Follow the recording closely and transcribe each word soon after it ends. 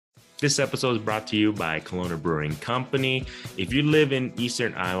This episode is brought to you by Kelowna Brewing Company. If you live in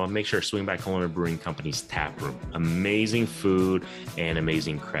Eastern Iowa, make sure to swing by Kelowna Brewing Company's tap room. Amazing food and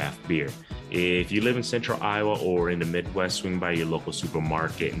amazing craft beer. If you live in Central Iowa or in the Midwest, swing by your local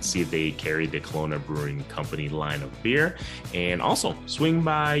supermarket and see if they carry the Kelowna Brewing Company line of beer. And also swing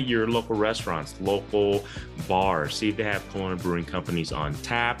by your local restaurants, local bars, see if they have Kelowna Brewing Companies on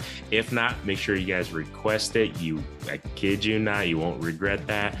tap. If not, make sure you guys request it. I kid you not, you won't regret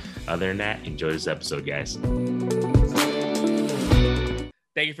that. Other than that, enjoy this episode, guys.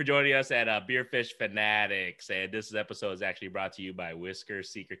 Thank you for joining us at Beerfish Fanatics. And this episode is actually brought to you by Whiskers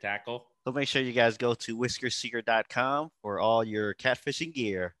Seeker Tackle. So make sure you guys go to whiskerseeker.com for all your catfishing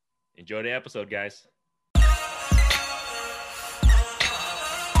gear. Enjoy the episode, guys.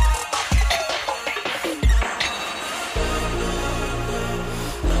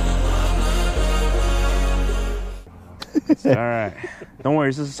 All right. Don't worry,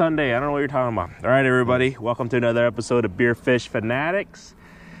 this is Sunday. I don't know what you're talking about. All right, everybody. Welcome to another episode of Beerfish Fanatics.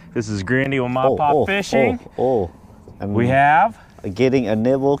 This is Grandy with MaPop Fishing. We have getting a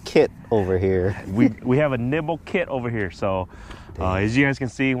nibble kit over here. we have a nibble kit over here. So as you guys can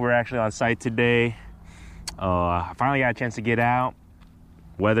see, we're actually on site today. I finally got a chance to get out.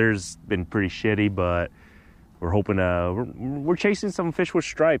 Weather's been pretty shitty, but we're hoping we're chasing some fish with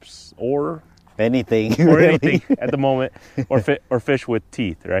stripes or anything at the moment, or fish with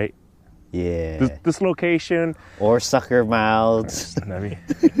teeth, right? Yeah. This location or sucker mouths.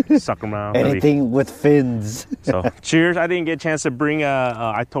 Sucker mouth. Anything with fins. So cheers! I didn't get a chance to bring.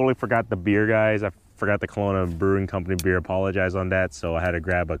 I totally forgot the beer, guys. I forgot the Kelowna Brewing Company beer. Apologize on that. So I had to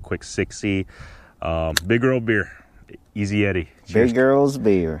grab a quick 6C. Big girl beer, Easy Eddie. Cheers. Big girls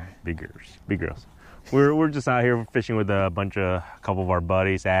beer. Big girls. We're just out here fishing with a couple of our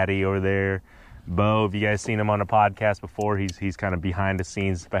buddies. Addy over there. Bo, if you guys seen him on the podcast before, he's kind of behind the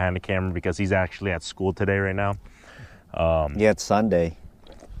scenes, behind the camera, because he's actually at school today right now. Yeah, it's Sunday.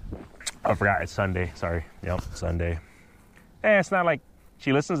 I forgot it's Sunday. Sorry. Yep, Sunday. Hey, it's not like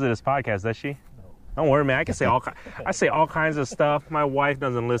she listens to this podcast, does she? No. Don't worry, man. I say all kinds of stuff. My wife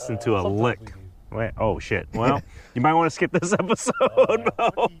doesn't listen to a lick. Wait, oh shit. Well, you might want to skip this episode,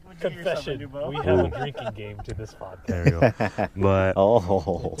 Bo. Confession. We have a drinking game to this podcast. There you go. But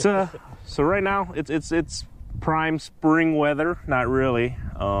so right now it's prime spring weather. Not really.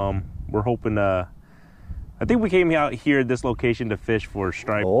 We're hoping I think we came out here at this location to fish for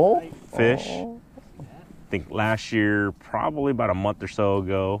striped fish. I think last year, probably about a month or so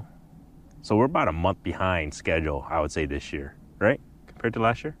ago. So we're about a month behind schedule, I would say, this year, right? Compared to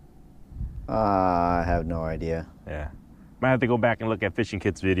last year? I have no idea. Yeah. Might have to go back and look at Fishing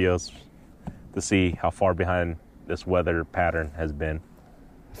Kids videos to see how far behind this weather pattern has been.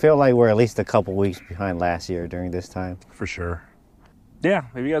 I feel like we're at least a couple weeks behind last year during this time. For sure. Yeah,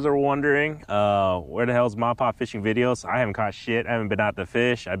 if you guys are wondering, where the hell's MaPop fishing videos? I haven't caught shit. I haven't been out to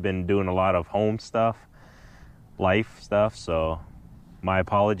fish. I've been doing a lot of home stuff, life stuff, so my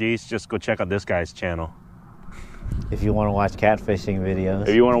apologies. Just go check out this guy's channel. If you want to watch catfishing videos.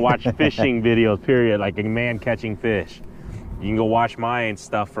 If you want to watch fishing videos, period, like a man catching fish, you can go watch my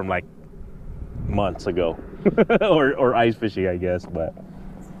stuff from like months ago. or ice fishing, I guess. But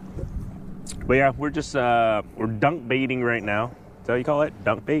yeah, we're just, we're dunk baiting right now. Is that what you call it?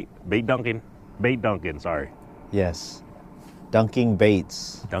 Dunk bait? Bait dunking, sorry. Yes. Dunking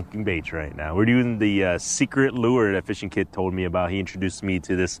baits. Dunking baits right now. We're doing the secret lure that Fishing Kid told me about. He introduced me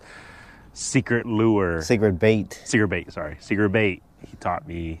to this secret lure. Secret bait. Secret bait. He taught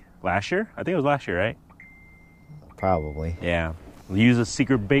me last year. I think it was last year, right? Probably. Yeah. We used a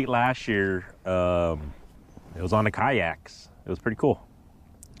secret bait last year. It was on the kayaks. It was pretty cool.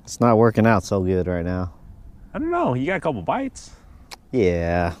 It's not working out so good right now. I don't know. You got a couple bites.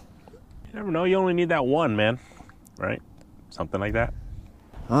 Yeah. You never know. You only need that one, man. Right? Something like that.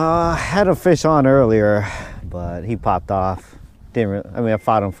 I had a fish on earlier, but he popped off. I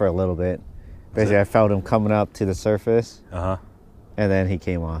fought him for a little bit. Basically, I felt him coming up to the surface. Uh-huh. And then he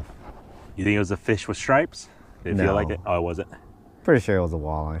came off. You think it was a fish with stripes? Did it feel like it? Oh, it wasn't? Pretty sure it was a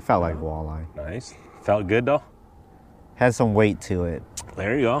walleye. Felt like a walleye. Nice. Felt good, though? Had some weight to it.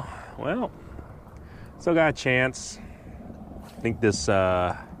 There you go. Well, still got a chance. I think this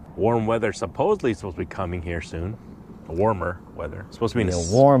warm weather supposedly is supposed to be coming here soon. Warmer weather. It's supposed to be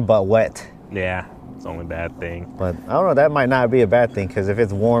warm but wet. Yeah, it's the only bad thing. But I don't know, that might not be a bad thing, because if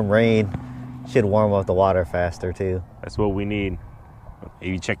it's warm rain, it should warm up the water faster too. That's what we need. Have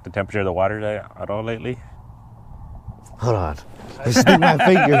you checked the temperature of the water at all lately? Hold on. Stick my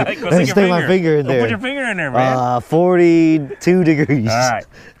finger. Stick my finger in there. Put your finger in there, man. 42 degrees. All right.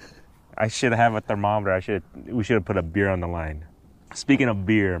 I should have a thermometer. We should have put a beer on the line. Speaking of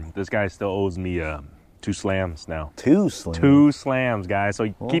beer, this guy still owes me 2 slams now. 2 slams? 2 slams, guys.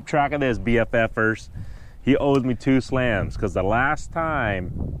 So keep track of this, BFFers. He owes me 2 slams because the last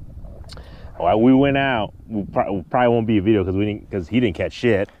time we went out, we probably won't be a video because he didn't catch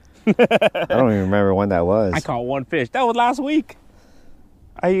shit. I don't even remember when that was. I caught 1 fish. That was last week.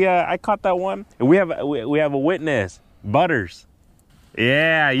 I caught that one. And we have a witness, Butters.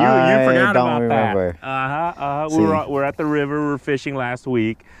 Yeah, you forgot about remember. That. We're at the river. We're fishing last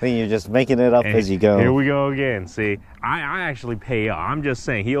week. I think you're just making it up as you go. Here we go again. See, I actually pay up. I'm just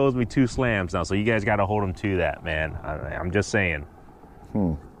saying he owes me 2 slams now, so you guys got to hold him to that, man. I'm just saying.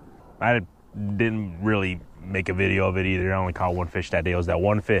 I didn't really make a video of it either. I only caught 1 fish that day. It was that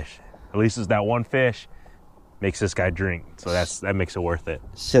 1 fish. At least it's that 1 fish makes this guy drink. So that makes it worth it.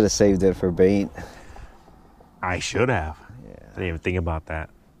 Should have saved it for bait. I should have. Yeah. I didn't even think about that.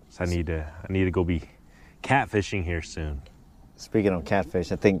 So I need to go be catfishing here soon. Speaking of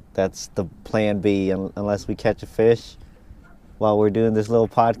catfish, I think that's the plan B. Unless we catch a fish while we're doing this little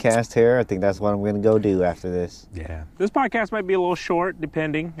podcast here, I think that's what I'm going to go do after this. Yeah. This podcast might be a little short,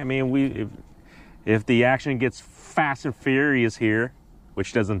 depending. I mean, if the action gets fast and furious here,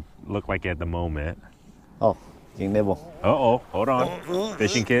 which doesn't look like it at the moment. Oh, you nibble. Uh-oh, hold on.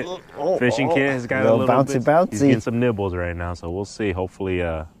 Fishing kit. Fishing kit has got a little bouncy. He's getting some nibbles right now, so we'll see. Hopefully,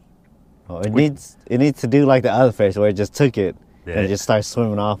 it needs to do like the other fish where it just took it and it just starts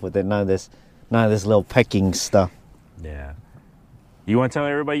swimming off with it. None of this little pecking stuff. Yeah. You want to tell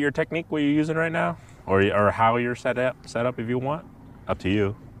everybody your technique, what you're using right now, or how you're set up if you want? Up to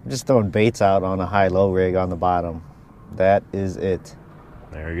you. I'm just throwing baits out on a high-low rig on the bottom. That is it.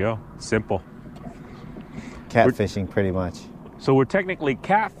 There you go. Simple. Catfishing, pretty much. So we're technically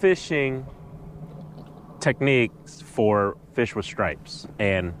catfishing techniques for fish with stripes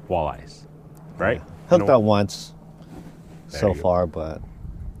and walleyes, right? Yeah. Hooked up once so far, but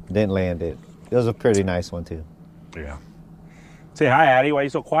didn't land it. It was a pretty nice one, too. Yeah. Say hi, Addie. Why are you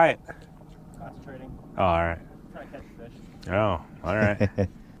so quiet? Concentrating. Oh, all right. Trying to catch fish. Oh, all right.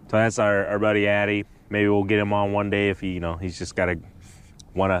 So that's our buddy Addie. Maybe we'll get him on one day if he's just got to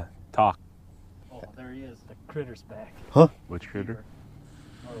want to talk. Oh, there he is. The critter's back. Huh? Which critter?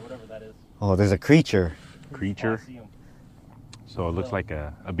 Or whatever that is. Oh, there's a creature. Creature? Oh, I see him. So it looks like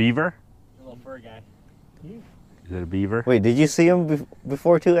a beaver? A little fur guy. Is it a beaver? Wait, did you see him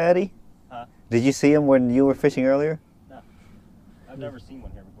before too, Addie? Huh? Did you see him when you were fishing earlier? No. I've never seen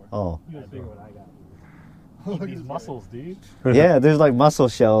one here before. Oh. You was bigger when I got. Look at these muscles, dude. Yeah, there's like mussel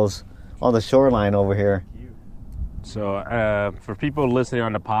shells on the shoreline over here. So for people listening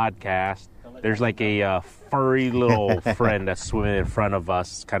on the podcast, there's like a furry little friend that's swimming in front of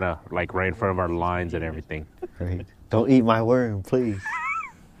us, kind of like right in front of our lines and everything. Right. Don't eat my worm, please.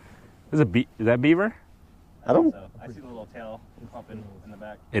 Is that beaver? I don't. So I see the little tail pumping in the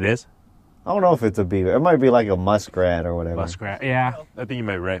back. It is? I don't know if it's a beaver. It might be like a muskrat or whatever. Muskrat, yeah. I think you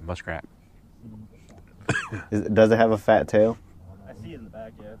might be right, muskrat. Does it have a fat tail? I see it in the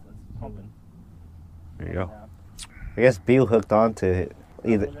back, yeah. It's pumping. There you go. I guess Beal hooked onto it.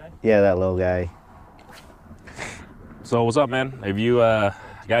 Either. Yeah, that little guy. So what's up, man? Have you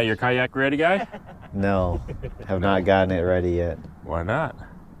got your kayak ready, guy? No, have not gotten it ready yet. Why not?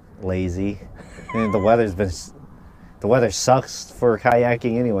 Lazy. And the weather sucks for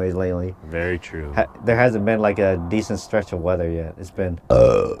kayaking anyways lately. Very true. There hasn't been like a decent stretch of weather yet. It's been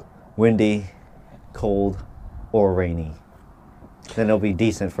windy, cold, or rainy. Then it'll be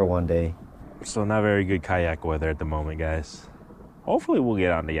decent for one day. So not very good kayak weather at the moment, guys. Hopefully we'll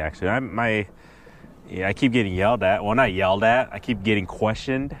get on the action. I keep getting yelled at. Well, not yelled at. I keep getting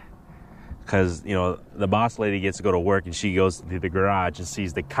questioned because, the boss lady gets to go to work and she goes to the garage and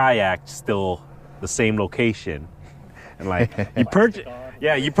sees the kayak still the same location. And like, you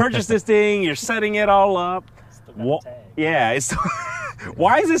purchase this thing, you're setting it all up. Yeah,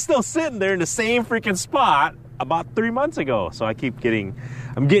 why is it still sitting there in the same freaking spot about 3 months ago? So I'm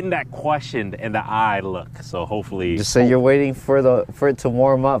getting that questioned and the eye look. So hopefully, just say you're waiting for it to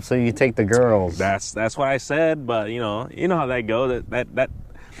warm up so you take the girls. That's what I said, but you know how that goes.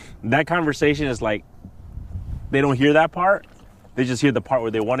 That conversation is like they don't hear that part. They just hear the part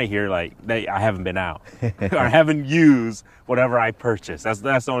where they want to hear I haven't been out or I haven't used whatever I purchased. That's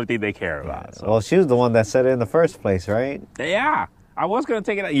the only thing they care about. So. Well, she was the one that said it in the first place, right? Yeah, I was gonna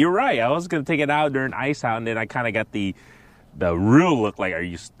take it out. You're right. I was gonna take it out during ice out, and then I kind of got the real look like, are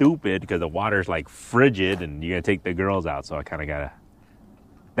you stupid? Because the water's like frigid, and you're gonna take the girls out. So I kind of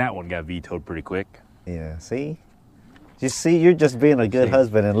that one got vetoed pretty quick. Yeah. See. You see, you're just being a good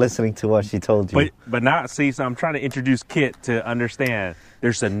husband and listening to what she told you. But not, see, so I'm trying to introduce Kit to understand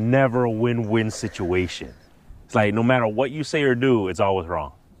there's a never win-win situation. It's like no matter what you say or do, it's always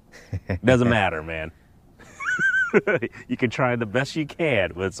wrong. Doesn't matter, man. You can try the best you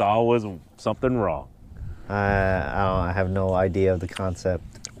can, but it's always something wrong. I have no idea of the concept.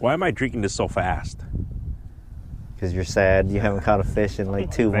 Why am I drinking this so fast? Because you're sad you haven't caught a fish in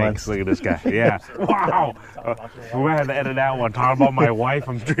like 2 months. Thanks. Look at this guy. Yeah. Wow. We're going to have to edit that one. Talking about my wife.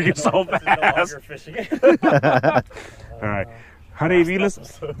 I'm drinking so fast. All right. Honey, if you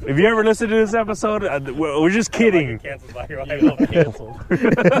ever listened to this episode, we're just kidding. We're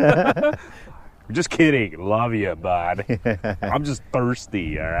just kidding. Love you, bud. I'm just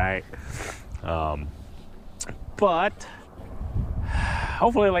thirsty, all right? But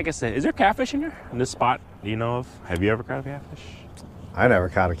hopefully, like I said, is there catfish in here? In this spot, do you know of? Have you ever caught a catfish? I never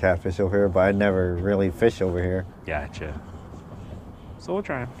caught a catfish over here, but I never really fish over here. Gotcha. So we'll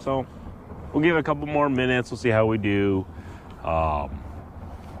try. So we'll give it a couple more minutes. We'll see how we do. I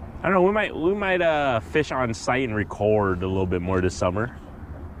don't know. We might fish on site and record a little bit more this summer.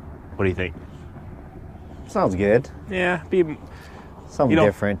 What do you think? Sounds good. Yeah, Something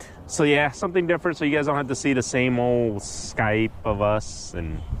different. So yeah, something different. So you guys don't have to see the same old Skype of us,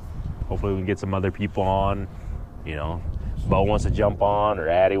 and hopefully we can get some other people on. You know, Bo wants to jump on, or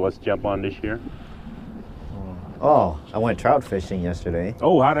Addie wants to jump on this year. Oh, I went trout fishing yesterday.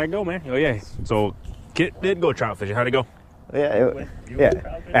 Oh, how'd that go, man? Oh yeah. So Kit did go trout fishing. How'd it go? Yeah,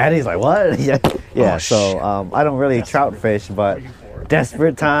 yeah. Addie's like, what? Yeah. Oh, so I don't really trout fish, but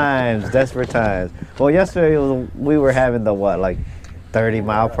desperate times. Well, yesterday we were having the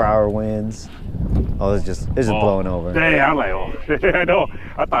 30-mile-per-hour winds. Oh, it's just blowing over. Dang, I'm like, oh, I know.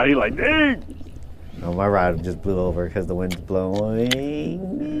 I thought he like, dang. No, my rod just blew over because the wind's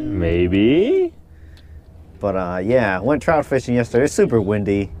blowing. Maybe. But yeah, went trout fishing yesterday. It's super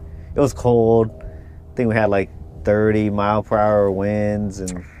windy. It was cold. I think we had 30-mile-per-hour winds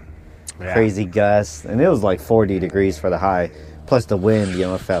and crazy gusts, and it was 40 degrees for the high. Plus the wind,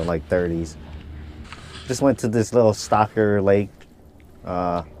 it felt like 30s. Just went to this little stocker lake.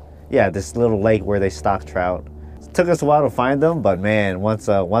 This little lake where they stock trout. It took us a while to find them, but man, once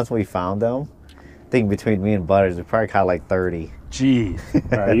we found them, I think between me and Butters, we probably caught 30. Jeez.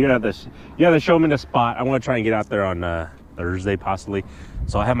 All right, you have to show me the spot. I want to try and get out there on Thursday possibly.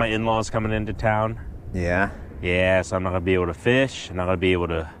 So I have my in-laws coming into town. Yeah. Yeah, so I'm not gonna be able to fish. I'm not gonna be able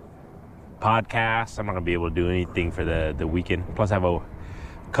to podcast. I'm not gonna be able to do anything for the weekend. Plus, I have a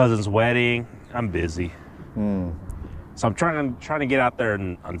cousin's wedding. I'm busy. So I'm trying to get out there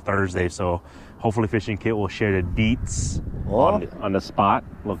on Thursday. So hopefully, Fishing Kit will share the deets on the spot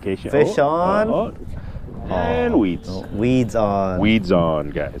location. Fish on. And weeds. Weeds on. Weeds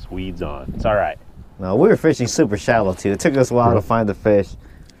on, guys. Weeds on. It's all right. No, we were fishing super shallow too. It took us a while to find the fish,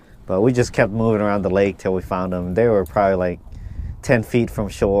 but we just kept moving around the lake till we found them. They were probably 10 feet from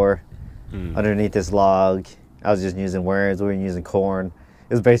shore, underneath this log. I was just using worms. We were using corn.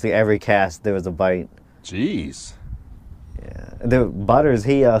 It was basically every cast there was a bite. Jeez. Yeah. And then Butters,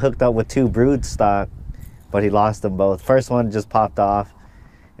 he hooked up with 2 brood stock, but he lost them both. First one just popped off,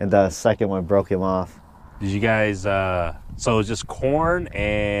 and the second one broke him off. Did you guys, so it's just corn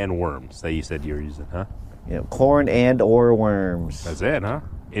and worms that you said you were using, huh? Yeah, corn and or worms. That's it, huh?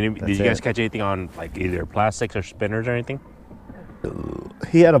 Did you guys catch anything on either plastics or spinners or anything?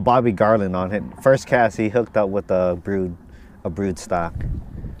 He had a Bobby Garland on it. First cast, he hooked up with a brood stock,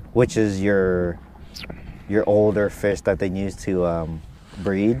 which is your older fish that they use to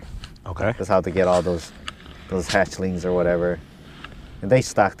breed. Okay. That's how they get all those hatchlings or whatever. And they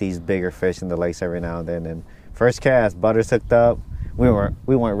stock these bigger fish in the lakes every now and then. And first cast, Butters hooked up. We weren't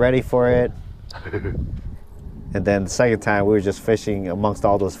ready for it. And then the second time, we were just fishing amongst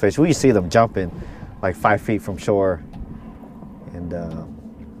all those fish. We see them jumping 5 feet from shore. And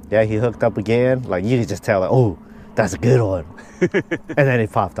he hooked up again. You could just tell, oh, that's a good one. And then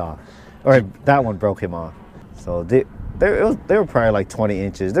it popped off. Or that one broke him off. So they were probably 20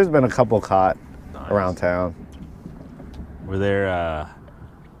 inches. There's been a couple caught around town. Were there,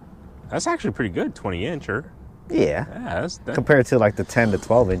 that's actually pretty good, 20-inch, or? Yeah. That's compared to the 10 to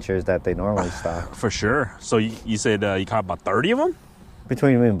 12 inches that they normally stock. For sure. So you said you caught about 30 of them?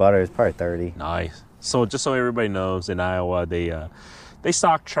 Between me and Butters, probably 30. Nice. So just so everybody knows, in Iowa, they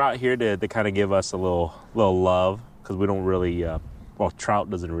stock trout here to kind of give us a little love, because we don't really, trout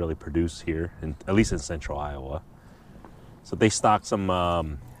doesn't really produce here, at least in central Iowa. So they stock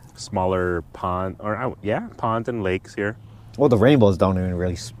some smaller ponds and lakes here. Well, the rainbows don't even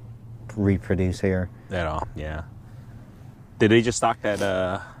really reproduce here. At all, yeah. Did they just stock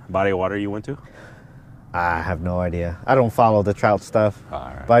that body of water you went to? I have no idea. I don't follow the trout stuff.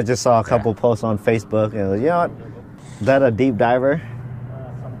 Right. But I just saw a couple posts on Facebook, and you know what? Is that a deep diver?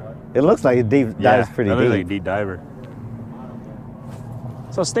 It looks like it dives pretty that deep. looks like a deep diver.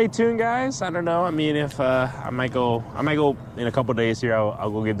 So stay tuned, guys. I don't know. I mean, if I might go in a couple days here. I'll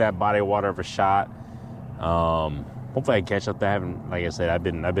go give that body of water a shot. Hopefully I can catch up to having, like I said, I've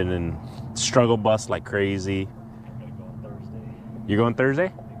been in struggle bus like crazy. You're going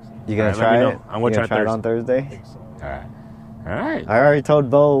Thursday? You gonna try it? I'm gonna try it on Thursday. All right. I already told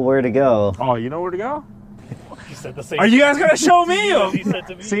Bo where to go. Oh, you know where to go? He said the same. Are you guys gonna show me? He said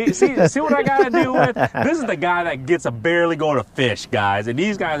to me. See what I gotta do with? This is the guy that gets to barely go to fish, guys, and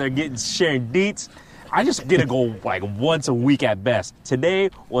these guys are sharing deets. I just get to go like once a week at best. Today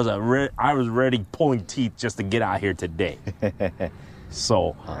was I was ready pulling teeth just to get out here today.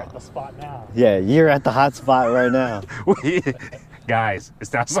 So, We're at the spot now. Yeah, you're at the hot spot right now. guys,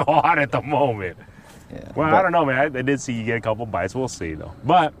 it's not so hot at the moment. Yeah, Well, I don't know, man. I did see you get a couple bites. We'll see, though.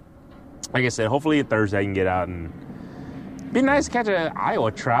 But, like I said, hopefully Thursday I can get out and be nice to catch an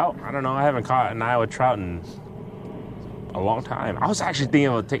Iowa trout. I don't know. I haven't caught an Iowa trout in a long time. I was actually thinking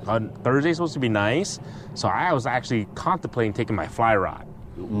of Thursday's supposed to be nice. So I was actually contemplating taking my fly rod.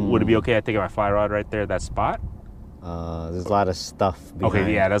 Would it be okay if I take my fly rod right there at that spot? There's a lot of stuff behind.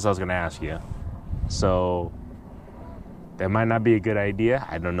 Okay, yeah, that's what I was going to ask you. So, that might not be a good idea.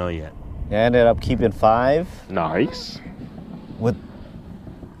 I don't know yet. I ended up keeping 5. Nice.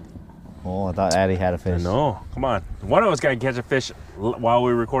 Oh, I thought Addie had a fish. No, come on. One of us got to catch a fish while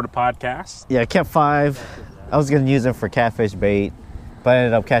we record a podcast. Yeah, I kept 5. I was going to use them for catfish bait, but I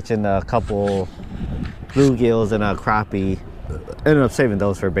ended up catching a couple bluegills and a crappie. Ended up saving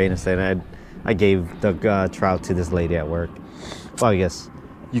those for bait instead. I gave the trout to this lady at work. Well, I guess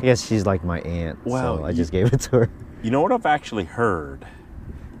she's like my aunt, so I just gave it to her. You know what I've actually heard?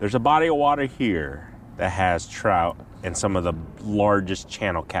 There's a body of water here that has trout and some of the largest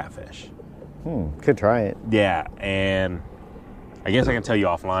channel catfish. Could try it. Yeah, and I guess I can tell you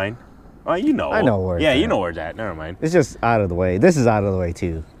offline. Well, you know. I know where it's Yeah, at. you know where it's at. Never mind. It's just out of the way. This is out of the way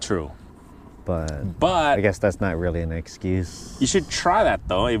too. True. But I I guess that's not really an excuse. You should try that,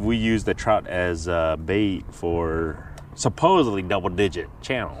 though, if we use the trout as bait for supposedly double-digit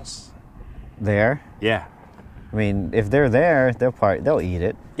channels. There? Yeah. I mean, if they're there, they'll eat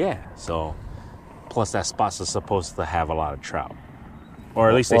it. Yeah, so plus that spot's supposed to have a lot of trout. Or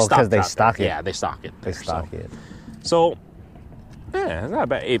at least they stock it. Because they stock it. Yeah, they stock it. They stock it. So, yeah, it's not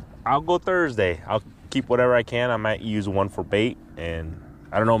bad. Hey, I'll go Thursday. I'll keep whatever I can. I might use one for bait. And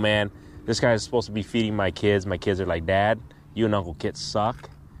I don't know, man. This guy's supposed to be feeding my kids. My kids are like, Dad, you and Uncle Kit suck.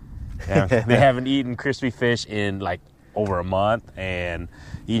 They haven't eaten crispy fish in like over a month. And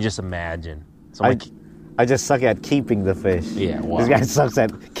you can just imagine. So I just suck at keeping the fish. Yeah, wow. This guy sucks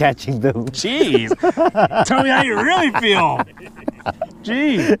at catching them. Jeez. Tell me how you really feel.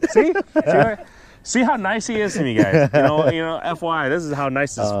 Jeez. See how nice he is to me, guys. You know, FYI, this is how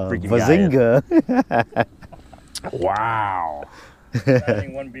nice this freaking guy Bazinga. is. Wow.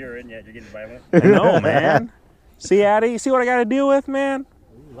 Having one beer in yet, you're getting violent. I know, man. See, Addy? See what I got to deal with, man?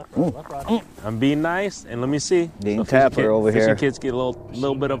 Left rod. I'm being nice, and let me see. Getting tapper over here. Fishing kids get a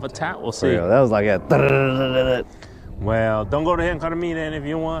little bit of a tap. We'll see. That was like a... Well, don't go to him. Come to me then if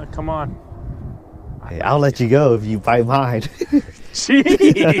you want. Come on. Hey, I'll let you go if you bite mine.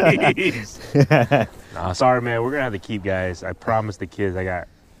 Jeez. No, sorry, man. We're gonna have to keep, guys. I promised the kids we're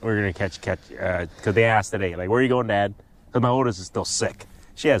gonna catch because they asked today, like, where are you going, Dad? Because my oldest is still sick.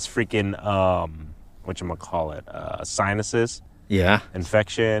 She has freaking sinuses. Yeah.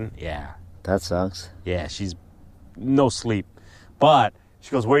 Infection. Yeah. That sucks. Yeah. She's no sleep. But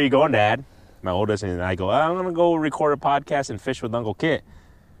she goes, where are you going, Dad? My oldest, and I go, I'm gonna go record a podcast and fish with Uncle Kit.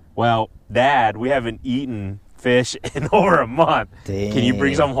 Well, Dad, we haven't eaten fish in over a month. Damn. Can you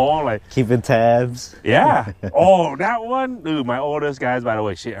bring some home? Like, keeping tabs. yeah. Oh, that one, dude. My oldest, guys. By the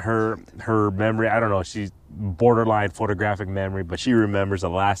way, her memory. I don't know. She's borderline photographic memory, but she remembers the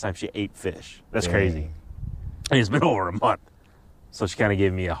last time she ate fish. That's crazy. And it's been over a month, so she kind of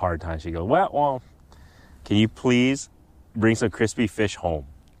gave me a hard time. She goes, "Well, can you please bring some crispy fish home?"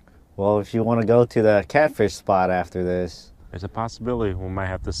 Well, if you want to go to the catfish spot after this. There's a possibility we might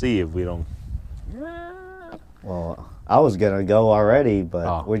have to see if we don't. Well, I was going to go already,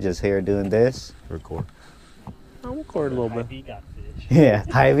 but we're just here doing this. Record. I'll record a little bit. Hy-Vee got fish. Yeah,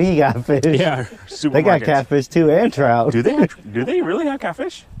 Hy-Vee got fish. Yeah, they got catfish too and trout. Do they really have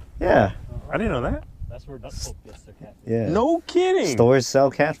catfish? Yeah. I didn't know that. That's where Duck Pope gets their catfish. Yeah. No kidding. Stores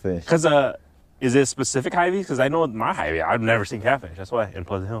sell catfish. Because is it specific Hy-Vee? Because I know my Hy-Vee, I've never seen catfish. That's why in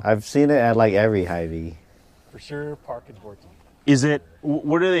Pleasant Hill. I've seen it at like every Hy-Vee. For sure, Park and Horton. Is it?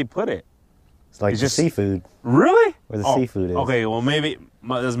 Where do they put it? It's like It's the just- seafood. Really? Where the seafood is. Okay, well maybe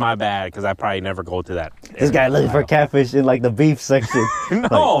this is my bad because I probably never go to that. This guy looking for catfish in like the beef section.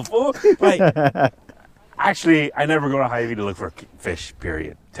 No, fool. Like, actually, I never go to Hy-Vee to look for fish.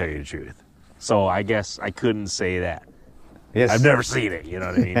 Period. Tell you the truth. So I guess I couldn't say that. Yes. I've never seen it. You know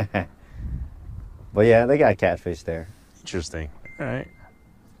what I mean? But yeah, they got catfish there. Interesting. All right.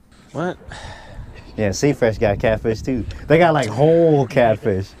 What? Yeah, Sea Fresh got catfish too. They got like whole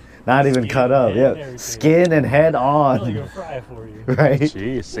catfish, not even cut up. and Yeah, everything. skin and head They'll on. even fry it for you. Right.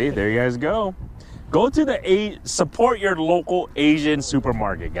 Jeez, see, there you guys go. Go to support your local Asian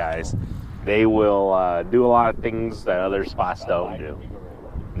supermarket, guys. They will do a lot of things that other spots don't do.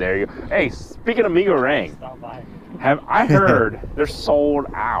 There you go. Hey, speaking of Migo Rang, Stop by. I heard they're sold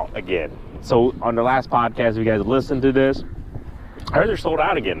out again. So on the last podcast, if you guys listened to this, I heard they're sold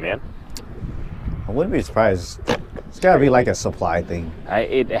out again, man. I wouldn't be surprised. It's got to be like a supply thing.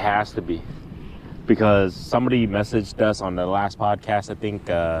 It has to be. Because somebody messaged us on the last podcast, I think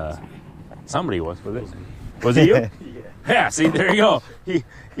somebody was it? Was it you? Yeah, see, there you go.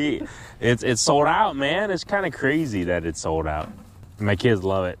 It's sold out, man. It's kind of crazy that it's sold out. My kids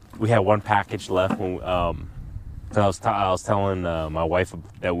love it. We had one package left when I was telling my wife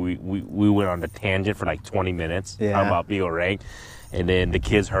that we went on a tangent for like 20 minutes about Migo Rang, and then the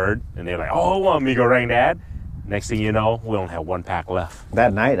kids heard and they're like, "Oh, I want Migo Rang, Dad." Next thing you know, we only have one pack left.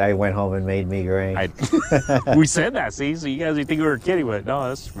 That night, I went home and made Migo Rang. We said that, see? So you guys think we were kidding, but no,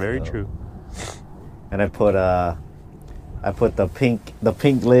 that's very true. And I put the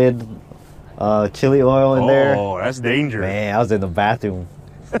pink lid chili oil in there. Oh, that's dangerous. Man, I was in the bathroom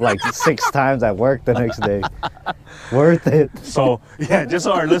like 6 times at work the next day. Worth it. So yeah, just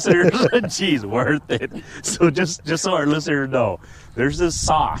so our listeners, geez, worth it. So just so our listeners know, there's this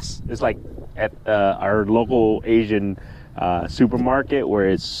sauce. It's like at our local Asian supermarket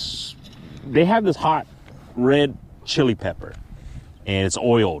where they have this hot red chili pepper, and it's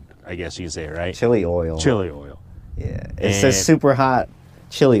oiled. I guess you can say, right? Chili oil. Chili oil. Yeah. It says super hot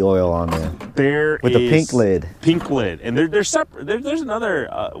chili oil on there. There with the pink lid. Pink lid, and they're separate. There's another.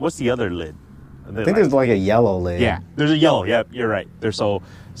 What's the other lid? I think there's like a yellow lid. Yeah, there's a yellow. Yep, you're right. There's so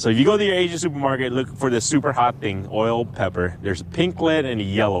if you go to your Asian supermarket, look for this super hot thing, oil pepper. There's a pink lid and a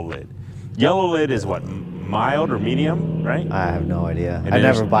yellow lid. Yellow lid is what, mild or medium, right? I have no idea. And I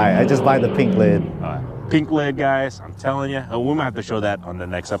never buy it. I just buy the pink lid. Pink lid, guys. I'm telling you, we might have to show that on the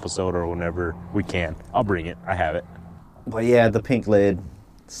next episode or whenever we can. I'll bring it. I have it. But yeah, the pink lid,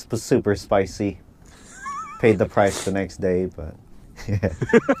 super spicy. Paid the price the next day, but yeah.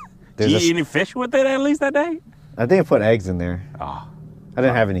 Did you eat any fish with it at least that day? I think I put eggs in there. Oh. I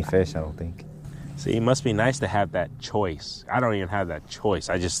didn't have any fish, I don't think. See, it must be nice to have that choice. I don't even have that choice.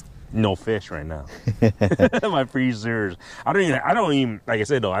 I just no fish right now. My freezers. I don't even like I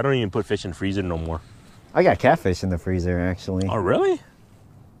said though, I don't even put fish in the freezer no more. I got catfish in the freezer actually. Oh really?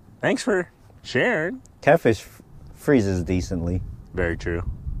 Thanks for sharing. Catfish freezes decently. Very true.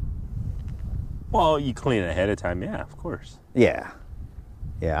 Well, you clean it ahead of time, yeah, of course. Yeah.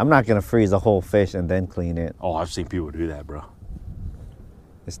 Yeah, I'm not gonna freeze a whole fish and then clean it. Oh, I've seen people do that, bro.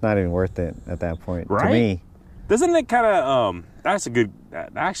 It's not even worth it at that point. Right? To me. Doesn't it kind of, that's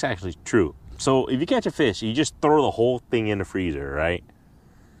actually true. So if you catch a fish, you just throw the whole thing in the freezer, right?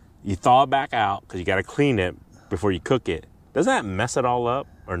 You thaw it back out because you got to clean it before you cook it. Doesn't that mess it all up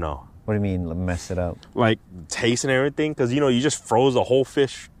or no? What do you mean mess it up? Like taste and everything? Because, you just froze the whole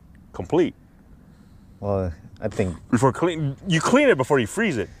fish complete. Well, I think... You clean it before you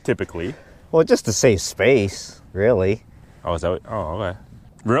freeze it, typically. Well, just to save space, really. Oh, is that what? Oh, okay.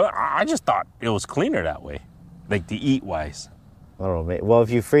 Really? I just thought it was cleaner that way. Like to eat wise. I don't know. Well, if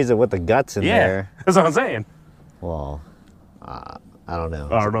you freeze it with the guts in there... That's what I'm saying. Well, I don't know.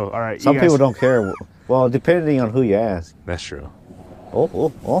 I don't know. All right. Some people don't care. Well, depending on who you ask. That's true.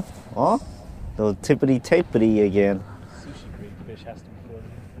 Oh. The tippity-tappity again. Sushi grade fish has to be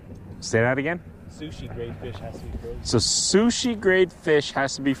frozen. Say that again? Sushi grade fish has to be frozen. So sushi grade fish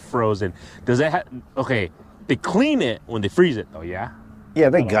has to be frozen. Does that have... Okay. They clean it when they freeze it, though, yeah? Yeah,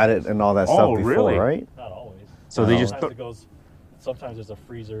 they got it and all that stuff before, really? right? Not always. So they just... Sometimes there's a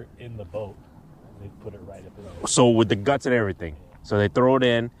freezer in the boat. They put it right up in there. So with the guts and everything. So they throw it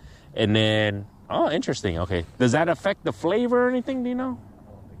in, and then... Oh, interesting. Okay. Does that affect the flavor or anything, do you know?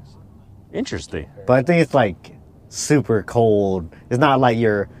 I don't think so. Interesting. But I think it's like super cold. It's not like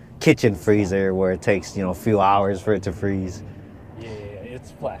your kitchen freezer where it takes, a few hours for it to freeze. Yeah,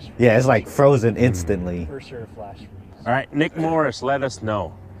 it's flash freeze. Yeah, it's like frozen instantly. For sure, flash freeze. All right, Nick Morris, let us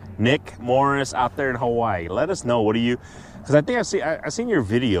know. Nick Morris out there in Hawaii, let us know. What do you... Because I think I've seen your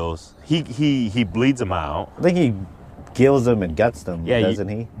videos. He bleeds them out. I think he gills them and guts them, Yeah, doesn't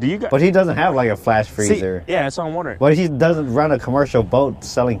he? Do you got? But he doesn't have like a flash freezer. See, yeah, that's what I'm wondering. But he doesn't run a commercial boat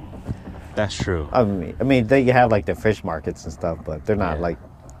selling. That's true. I mean, they have like the fish markets and stuff, but they're not like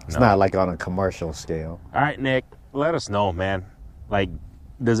it's not like on a commercial scale. All right, Nick, let us know, man. Like,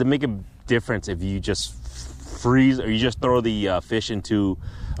 does it make a difference if you just freeze or you just throw the fish into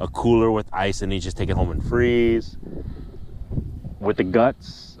a cooler with ice and you just take it home and freeze? With the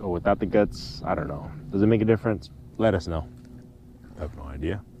guts or without the guts? I don't know. Does it make a difference? Let us know. I have no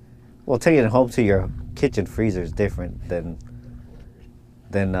idea. Well, taking it home to your kitchen freezer is different than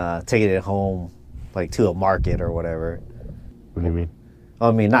taking it home like to a market or whatever. What do you mean?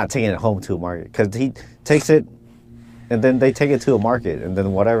 I mean, not taking it home to a market, because he takes it and then they take it to a market, and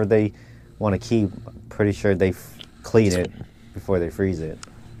then whatever they want to keep, pretty sure they clean it before they freeze it.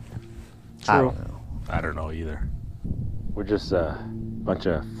 True. I don't know. I don't know either. We're just a bunch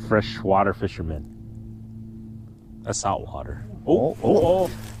of freshwater fishermen. That's saltwater. Oh.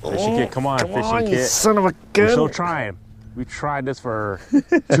 Fishing kit, come on, fishing you kit. son of a We're gun. still trying. We tried this for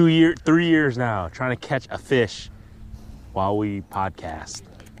 3 years now, trying to catch a fish while we podcast.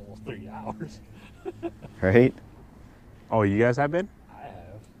 Almost 3 hours. Right? Oh, you guys have been? I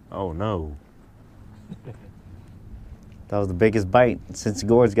have. Oh, no. That was the biggest bite since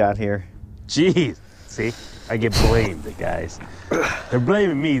Gord's got here. Jeez. See, I get blamed, guys. They're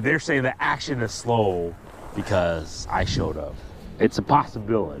blaming me. They're saying the action is slow because I showed up. It's a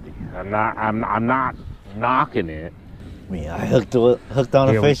possibility. I'm not knocking it. I mean, I hooked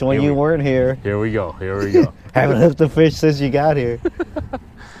on a fish when you weren't here. Here we go. Haven't hooked a fish since you got here.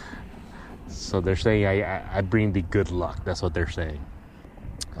 So they're saying I bring the good luck. That's what they're saying.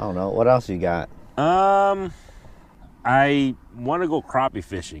 I don't know. What else you got? I want to go crappie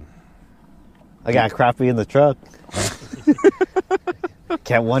fishing. I got crappie in the truck.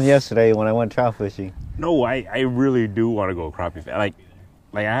 Caught one yesterday when I went trout fishing. No, I really do want to go crappie fishing. Like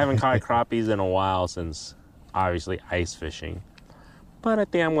I haven't caught crappies in a while since obviously ice fishing. But I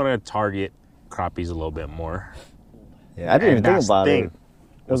think I'm going to target crappies a little bit more. Yeah, I didn't even think that's the about thing. it.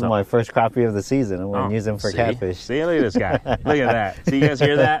 It was my first crappie of the season. I'm going to use them for catfish. See, look at this guy. Look at that. See, you guys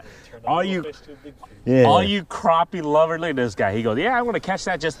hear that? All you crappie lovers, look at this guy. He goes, yeah, I want to catch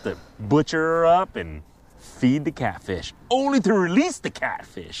that just to butcher her up and feed the catfish. Only to release the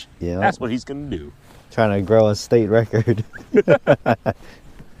catfish. Yeah. That's what he's going to do. Trying to grow a state record.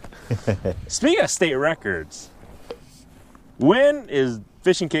 Speaking of state records, when is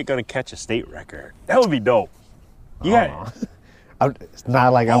Fishing Kit going to catch a state record? That would be dope. Yeah. It's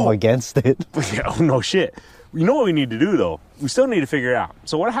not like I'm against it. Oh, no shit. You know what we need to do, though? We still need to figure it out.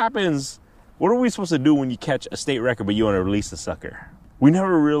 So what happens, what are we supposed to do when you catch a state record but you want to release the sucker? We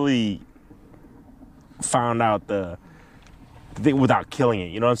never really found out the thing without killing it.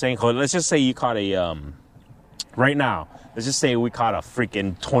 You know what I'm saying? Let's just say you caught a, right now, let's just say we caught a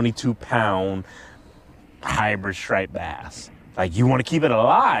freaking 22-pound hybrid striped bass. Like, you want to keep it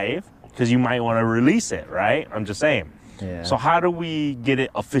alive because you might want to release it, right? I'm just saying. Yeah. So how do we get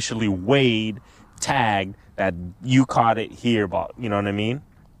it officially weighed, tagged, that you caught it here, but you know what I mean?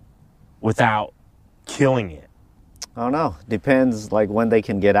 Without killing it. I don't know. Depends like when they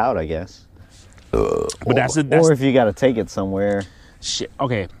can get out, I guess. But that's or if you got to take it somewhere. Shit.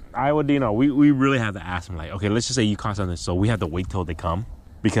 Okay, Iowa Dino, we really have to ask them, like, okay, let's just say you caught something, so we have to wait till they come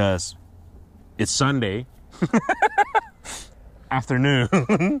because it's Sunday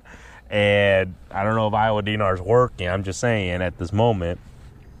afternoon, and I don't know if Iowa Dinar's working. I'm just saying, at this moment,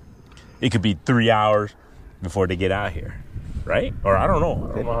 it could be 3 hours before they get out here, right? Or I don't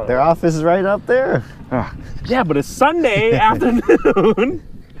know. Their office is right up there. Yeah, but it's Sunday afternoon,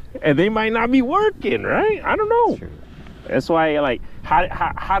 and they might not be working, right? I don't know. That's why, like,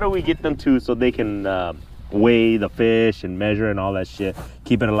 how do we get them to so they can weigh the fish and measure and all that shit,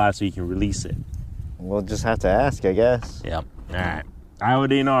 keep it alive so you can release it? We'll just have to ask, I guess. Yep. All right. Iowa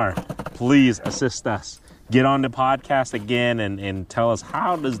Dinar, please assist us. Get on the podcast again and tell us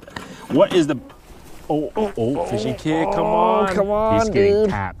what is the Fishing Kid, come on. He's getting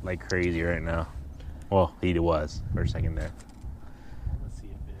tapped like crazy right now. Well, he was for a second there.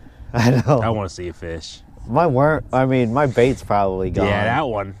 I know. I want to see a fish. My bait's probably gone. Yeah, that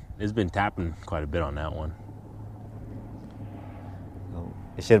one. It's been tapping quite a bit on that one.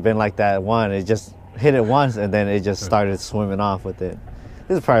 It should have been like that one. It just hit it once and then it just started swimming off with it.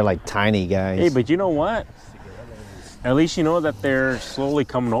 This is probably like tiny guys. Hey, but you know what? At least you know that they're slowly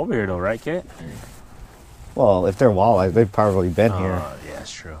coming over here though, right, Kit? Well, if they're walleyes, they've probably been here. Yeah,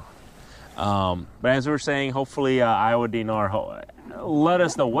 that's true. But as we were saying, hopefully Iowa Dinar, let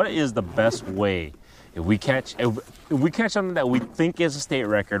us know what is the best way if we catch something that we think is a state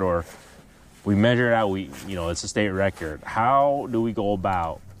record, or We measure it out. It's a state record. How do we go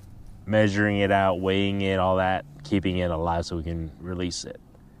about measuring it out, weighing it, all that, keeping it alive so we can release it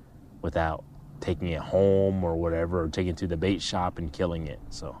without taking it home or whatever, or taking it to the bait shop and killing it?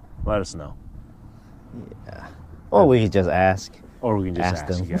 So let us know. Yeah. Or we could just ask. Or we can just ask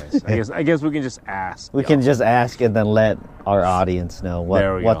them. you guys. I guess we can just ask. We can just ask and then let our audience know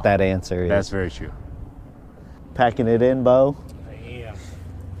what that answer is. That's very true. Packing it in, Bo? I am.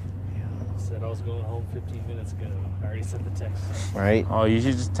 Said I was going home 15 minutes ago. I already sent the text. Right? Oh, you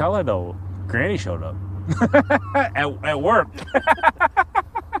should just tell her though. Granny showed up at work.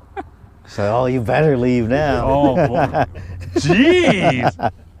 So, you better leave now. Oh, boy.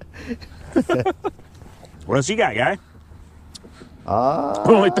 Jeez. What else you got, guy?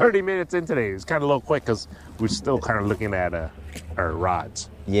 We're only 30 minutes in today. It's kind of a little quick because we're still kind of looking at our rods.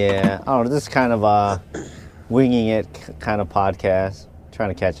 Yeah. Oh, this is kind of a winging it kind of podcast. Trying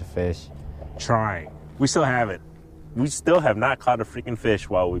to catch a fish. Trying. We still haven't. We still have not caught a freaking fish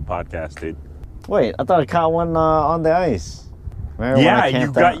while we podcasted. Wait, I thought I caught one on the ice. Remember Yeah, when I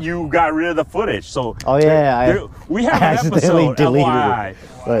camped you got rid of the footage. So we have an accidentally episode. deleted FYI.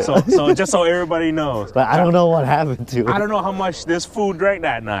 But, So just so everybody knows. But I don't know what happened to it. I don't know how much this food drank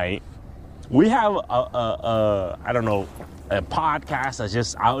that night. We have a podcast that's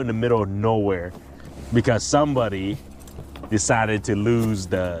just out in the middle of nowhere because somebody decided to lose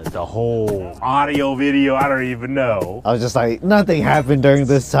the whole audio video. I don't even know. I was just like, nothing happened during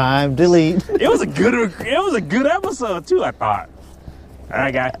this time. Delete. It was a good episode too, I thought. All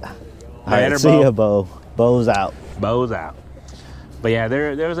right, guy. All right, see ya, Bo. Bo's out. Bo's out. But yeah,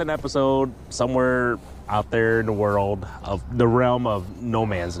 there was an episode somewhere out there in the world of the realm of no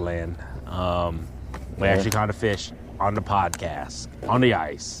man's land. We actually caught a fish on the podcast, on the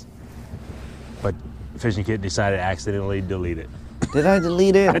ice. But Fishing Kid decided to accidentally delete it. Did I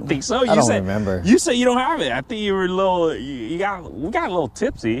delete it? I think so. I don't remember. You said you don't have it. I think you were a little. We got a little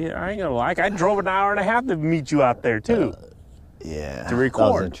tipsy. I ain't gonna lie. I drove an hour and a half to meet you out there too. Yeah. To record.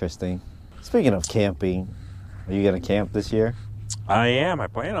 That was interesting. Speaking of camping, are you gonna camp this year? I am. I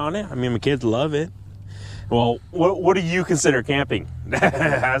plan on it. I mean, my kids love it. Well, what do you consider camping?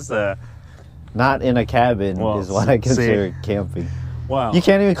 That's Not in a cabin is what I consider camping. Wow. You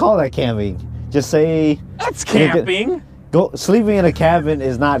can't even call that camping. Just say that's camping. Sleeping in a cabin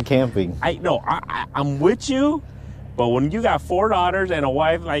is not camping. I'm with you, but when you got 4 daughters and a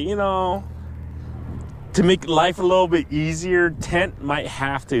wife, to make life a little bit easier, tent might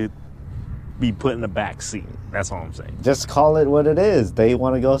have to be put in the back seat. That's all I'm saying. Just call it what it is. They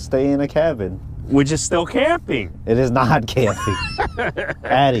want to go stay in a cabin. Which is still camping. It is not camping.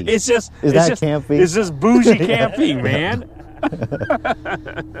 Addy. Is that camping? It's just bougie camping, man.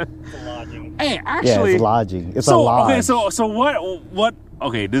 It's lodging. Hey, actually, it's lodging. It's a lodge. Okay, so what?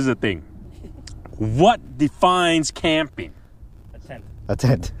 Okay, this is the thing. What defines camping? A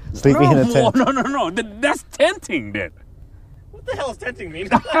tent. Sleeping in a tent. No. That's tenting then. What the hell does tenting mean?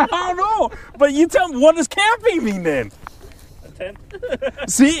 I don't know. But you tell me, what does camping mean then? A tent?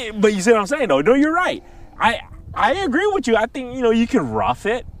 See, but you see what I'm saying though? No, you're right. I agree with you. I think, you can rough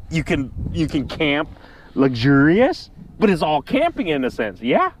it. You can camp luxurious, but it's all camping in a sense,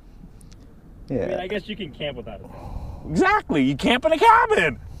 yeah? Yeah. I mean, I guess you can camp without a tent. Exactly. You camp in a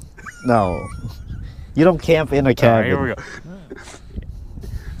cabin. No. You don't camp in a cabin. All right, here we go.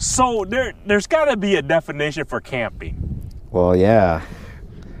 So there's got to be a definition for camping. Well, yeah.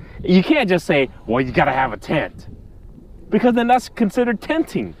 You can't just say, well, you got to have a tent. Because then that's considered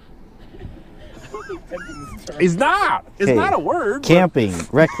tenting. It's not. It's not a word. Camping,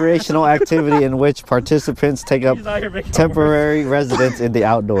 recreational activity in which participants take up temporary residence in the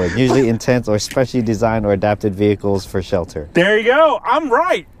outdoors, usually in tents or specially designed or adapted vehicles for shelter. There you go. I'm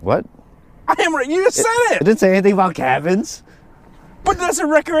right. What? I am right. You just said it. It didn't say anything about cabins. But that's a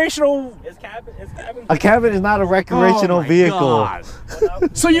recreational. Is cabin A cabin is not a recreational vehicle. God.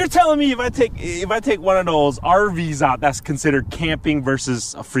 So you're telling me if I take one of those RVs out, that's considered camping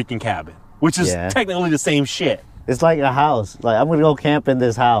versus a freaking cabin, which is technically the same shit. It's like a house. Like, I'm gonna go camp in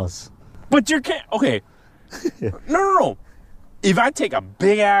this house. But you're okay. No. If I take a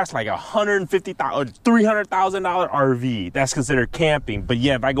big ass like $150,000 or $300,000 RV, that's considered camping. But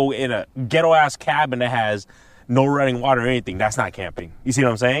yeah, if I go in a ghetto ass cabin that has no running water or anything, that's not camping. You see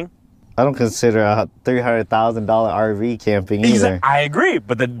what I'm saying? I don't consider a $300,000 RV camping either. I agree,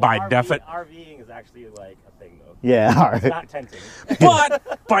 but then by definition, RVing is actually like a thing though. Yeah, It's not tenting.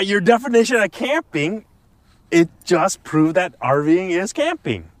 But by your definition of camping, it just proved that RVing is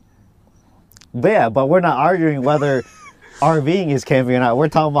camping. But we're not arguing whether RVing is camping or not. We're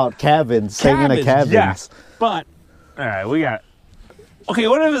talking about cabins, staying in a cabin. Yes, but all right, we got Okay,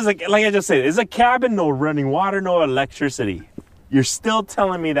 what if it's like I just said, it's a cabin, no running water, no electricity. You're still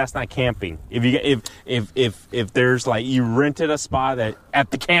telling me that's not camping. If there's like you rented a spot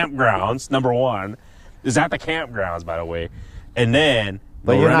at the campgrounds, number one, is at the campgrounds, by the way, and then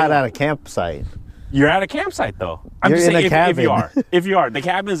But you're not at a campsite. You're at a campsite though. I'm You're just in saying a cabin. if you are, the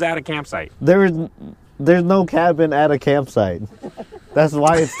cabin's at a campsite. There's no cabin at a campsite. That's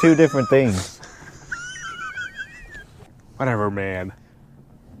why it's two different things. Whatever, man.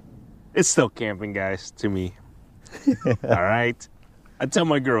 It's still camping, guys, to me. All right? I tell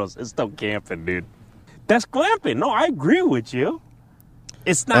my girls, it's still camping, dude. That's glamping. No, I agree with you.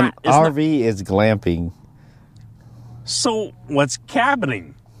 It's not. An RV is glamping. So what's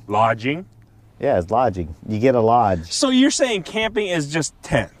cabining? Lodging? Yeah, it's lodging. You get a lodge. So you're saying camping is just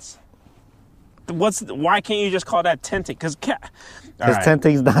tents? Why can't you just call that tenting? Because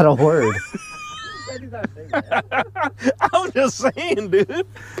tenting's not a word. I'm just saying, dude.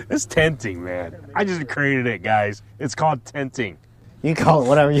 It's tenting, man. I just created it, guys. It's called tenting. You can call it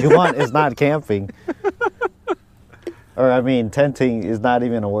whatever you want. It's not camping. Or, I mean, tenting is not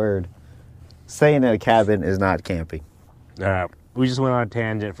even a word. Staying in a cabin is not camping. We just went on a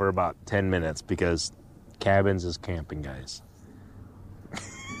tangent for about 10 minutes because cabins is camping, guys.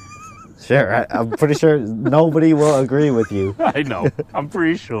 Sure, I'm pretty sure nobody will agree with you. I know. I'm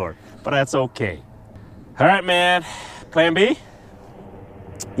pretty sure. But that's okay. All right, man. Plan B?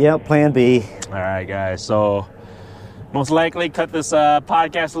 Yep, plan B. All right, guys. So, most likely cut this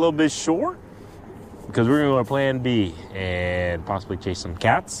podcast a little bit short because we're going to go to plan B and possibly chase some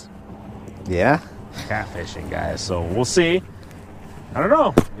cats. Yeah? Catfishing, guys. So, we'll see. I don't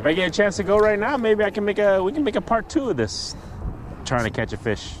know. If I get a chance to go right now, maybe we can make a part 2 of this. Trying to catch a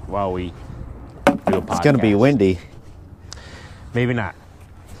fish while we do a podcast. It's going to be windy. Maybe not.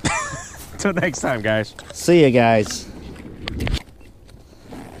 Till next time, guys. See you guys.